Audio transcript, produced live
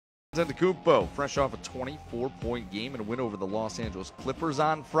Antetokounmpo, fresh off a 24-point game and a win over the Los Angeles Clippers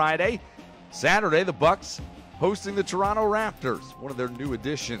on Friday. Saturday, the Bucks hosting the Toronto Raptors. One of their new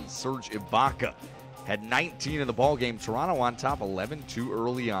additions, Serge Ibaka, had 19 in the ballgame. Toronto on top 11-2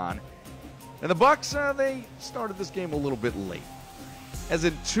 early on. And the Bucks, they started this game a little bit late, as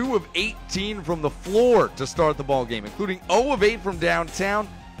in 2 of 18 from the floor to start the ballgame, including 0 of 8 from downtown,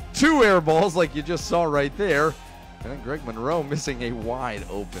 2 air balls like you just saw right there. And then Greg Monroe missing a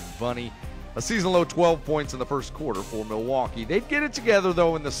wide-open bunny. A season-low 12 points in the first quarter for Milwaukee. They'd get it together,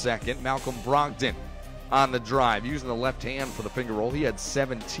 though, in the second. Malcolm Brogdon on the drive, using the left hand for the finger roll. He had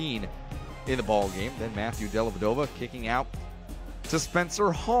 17 in the ballgame. Then Matthew Dellavedova kicking out to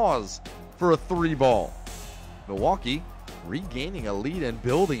Spencer Hawes for a 3-ball. Milwaukee regaining a lead and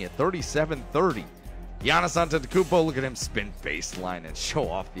building it, 37-30. Giannis Antetokounmpo, look at him spin baseline and show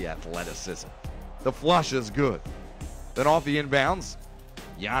off the athleticism. The flush is good. Then off the inbounds,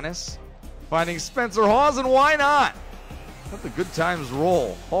 Giannis finding Spencer Hawes, and why not? Let the good times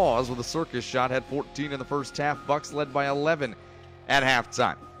roll. Hawes with a circus shot had 14 in the first half. Bucks led by 11 at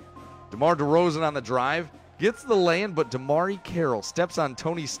halftime. DeMar DeRozan on the drive, gets the lay-in, but DeMarre Carroll steps on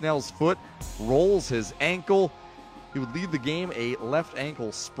Tony Snell's foot, rolls his ankle. He would lead the game, a left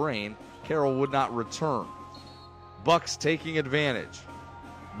ankle sprain. Carroll would not return. Bucks taking advantage.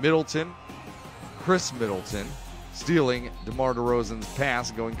 Middleton, Khris Middleton, stealing DeMar DeRozan's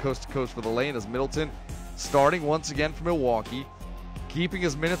pass, going coast to coast for the lane as Middleton starting once again for Milwaukee, keeping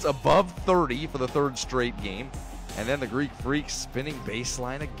his minutes above 30 for the third straight game. And then the Greek Freak spinning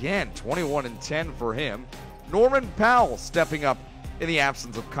baseline again, 21 and 10 for him. Norman Powell stepping up in the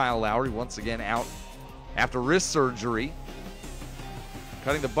absence of Kyle Lowry, once again out after wrist surgery,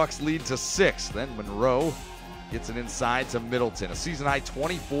 cutting the Bucks lead to 6. Then Monroe gets it inside to Middleton. A season-high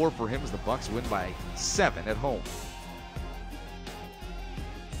 24 for him as the Bucks win by 7 at home.